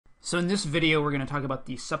So in this video, we're going to talk about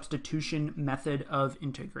the substitution method of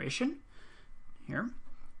integration here.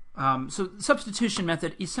 So the substitution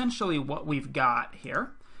method, essentially what we've got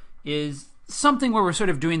here is something where we're sort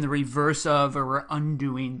of doing the reverse of, or we're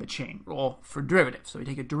undoing the chain rule for derivatives. So we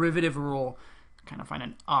take a derivative rule, kind of find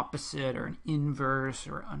an opposite or an inverse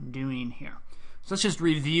or undoing here. So let's just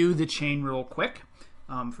review the chain rule quick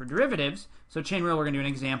for derivatives. So chain rule, we're going to do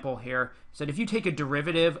an example here. So if you take a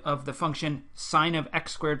derivative of the function sine of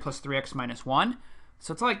x squared plus 3x minus 1,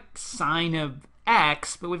 so it's like sine of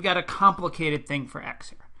x, but we've got a complicated thing for x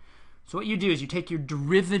here. So what you do is you take your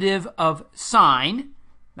derivative of sine,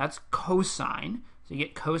 that's cosine, so you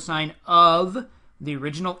get cosine of the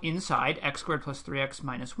original inside, x squared plus 3x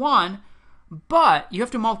minus 1, but you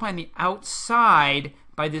have to multiply on the outside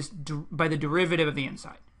by the derivative of the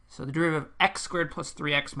inside. So the derivative of x squared plus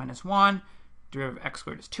 3x minus 1, derivative of x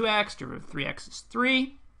squared is 2x, derivative of 3x is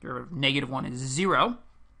 3, derivative of negative 1 is 0.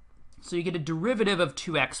 So you get a derivative of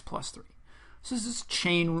 2x plus 3. So this is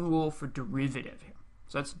chain rule for derivative here.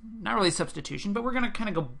 So that's not really substitution, but we're going to kind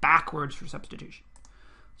of go backwards for substitution.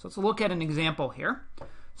 So let's look at an example here.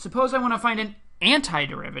 Suppose I want to find an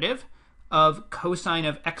antiderivative of cosine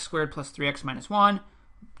of x squared plus 3x minus 1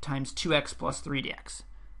 times 2x plus 3 dx.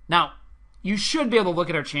 Now, you should be able to look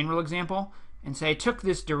at our chain rule example and say I took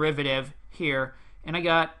this derivative here and I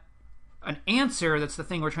got an answer that's the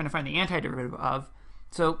thing we're trying to find the antiderivative of.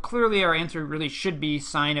 So clearly our answer really should be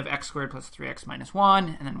sine of x squared plus 3x minus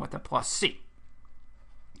 1 and then with a plus c.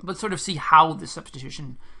 Let's sort of see how the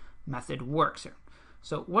substitution method works here.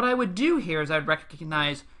 So what I would do here is I would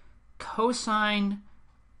recognize cosine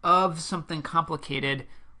of something complicated.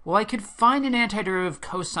 Well, I could find an antiderivative of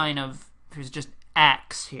cosine of, there's just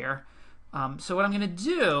x here. So what I'm going to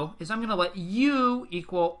do is I'm going to let u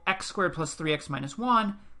equal x squared plus 3x minus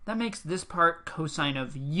 1. That makes this part cosine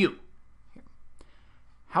of u. Here.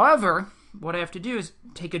 However, what I have to do is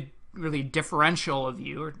take a really differential of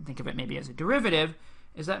u, or think of it maybe as a derivative,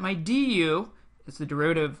 is that my du, is the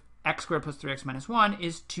derivative of x squared plus 3x minus 1,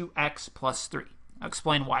 is 2x plus 3. I'll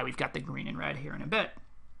explain why we've got the green and red here in a bit.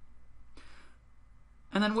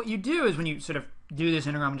 And then what you do is when you sort of do this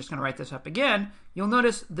integral, I'm just going to write this up again, you'll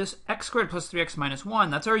notice this x squared plus 3x minus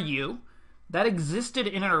 1, that's our u. That existed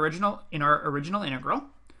in our original integral.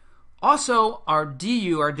 Also, our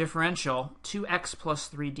du, our differential, 2x plus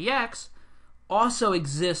 3 dx, also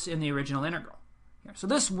exists in the original integral. So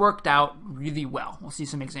this worked out really well. We'll see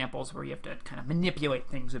some examples where you have to kind of manipulate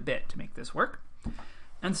things a bit to make this work.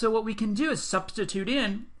 And so what we can do is substitute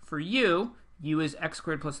in for u. U is x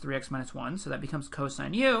squared plus 3x minus 1, so that becomes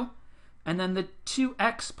cosine u. And then the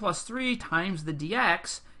 2x plus 3 times the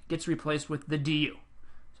dx gets replaced with the du.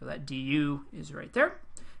 So that du is right there.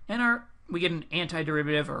 And we get an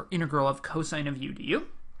antiderivative or integral of cosine of u du.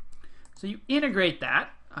 So you integrate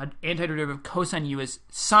that. Antiderivative of cosine u is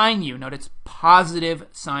sine u. Note it's positive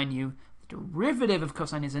sine u. The derivative of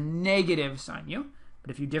cosine is a negative sine u.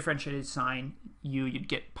 But if you differentiated sine u, you'd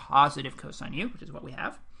get positive cosine u, which is what we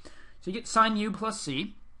have. So you get sine u plus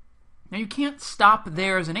c. Now you can't stop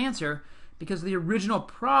there as an answer because the original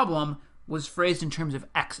problem was phrased in terms of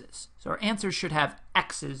x's. So our answer should have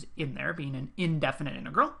x's in there, being an indefinite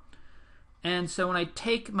integral. And so when I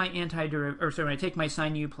take my when I take my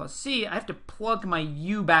sine u plus c, I have to plug my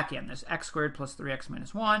u back in, this x squared plus 3x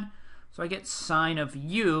minus 1. So I get sine of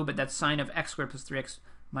u, but that's sine of x squared plus 3x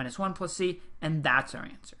minus 1 plus c, and that's our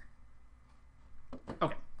answer.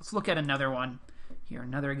 Okay, let's look at another one here,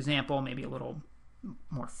 another example, maybe a little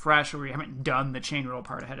more fresh, where we haven't done the chain rule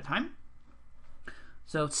part ahead of time.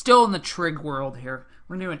 So still in the trig world here,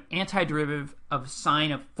 we're going to do an antiderivative of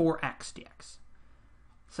sine of 4x dx.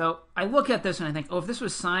 So I look at this and I think, oh, if this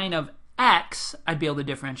was sine of x, I'd be able to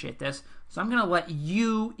differentiate this. So I'm going to let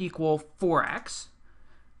u equal 4x.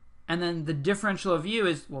 And then the differential of u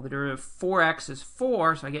is, well, the derivative of 4x is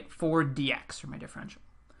 4, so I get 4 dx for my differential.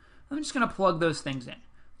 I'm just going to plug those things in.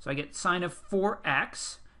 So I get sine of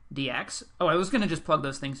 4x dx. Oh, I was going to just plug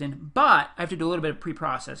those things in, but I have to do a little bit of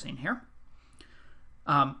pre-processing here.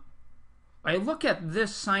 I look at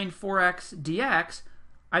this sine 4x dx.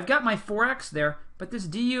 I've got my 4x there, but this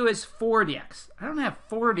du is 4 dx. I don't have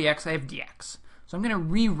 4 dx, I have dx. So I'm going to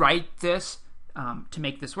rewrite this to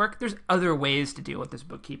make this work. There's other ways to deal with this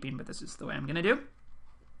bookkeeping, but this is the way I'm going to do.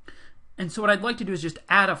 And so what I'd like to do is just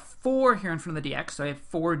add a 4 here in front of the dx. So I have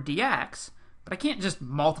 4 dx, but I can't just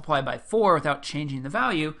multiply by 4 without changing the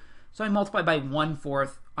value. So I multiply by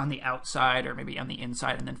 1/4 on the outside or maybe on the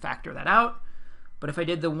inside and then factor that out. But if I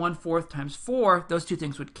did the 1/4 times 4, those two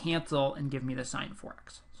things would cancel and give me the sine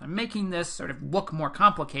 4x. So I'm making this sort of look more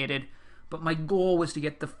complicated, but my goal was to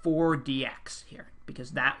get the 4 dx here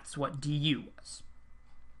because that's what du was.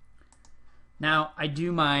 Now I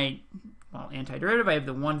do my antiderivative. I have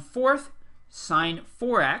the 1/4 sine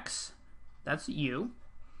 4x, that's u,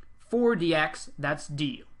 4 dx, that's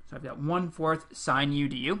du. So I've got 1/4 sine u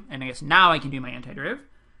du, and I guess now I can do my antiderivative.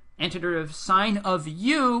 Antiderivative sine of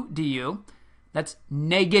u du, that's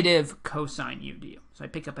negative cosine u du. So I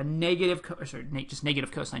pick up a negative, just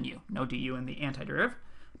negative cosine u, no du in the antiderivative.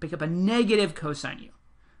 Pick up a negative cosine u.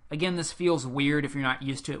 Again, this feels weird if you're not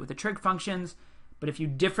used to it with the trig functions, but if you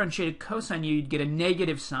differentiated cosine u, you'd get a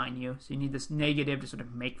negative sine u, so you need this negative to sort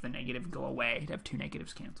of make the negative go away, to have two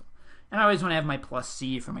negatives cancel. And I always want to have my plus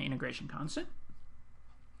c for my integration constant.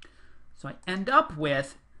 So I end up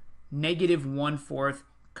with negative 1/4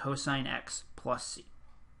 cosine x plus c.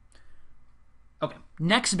 Okay,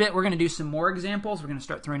 next bit we're going to do some more examples. We're going to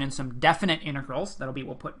start throwing in some definite integrals. That'll be,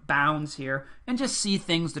 we'll put bounds here and just see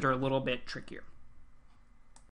things that are a little bit trickier.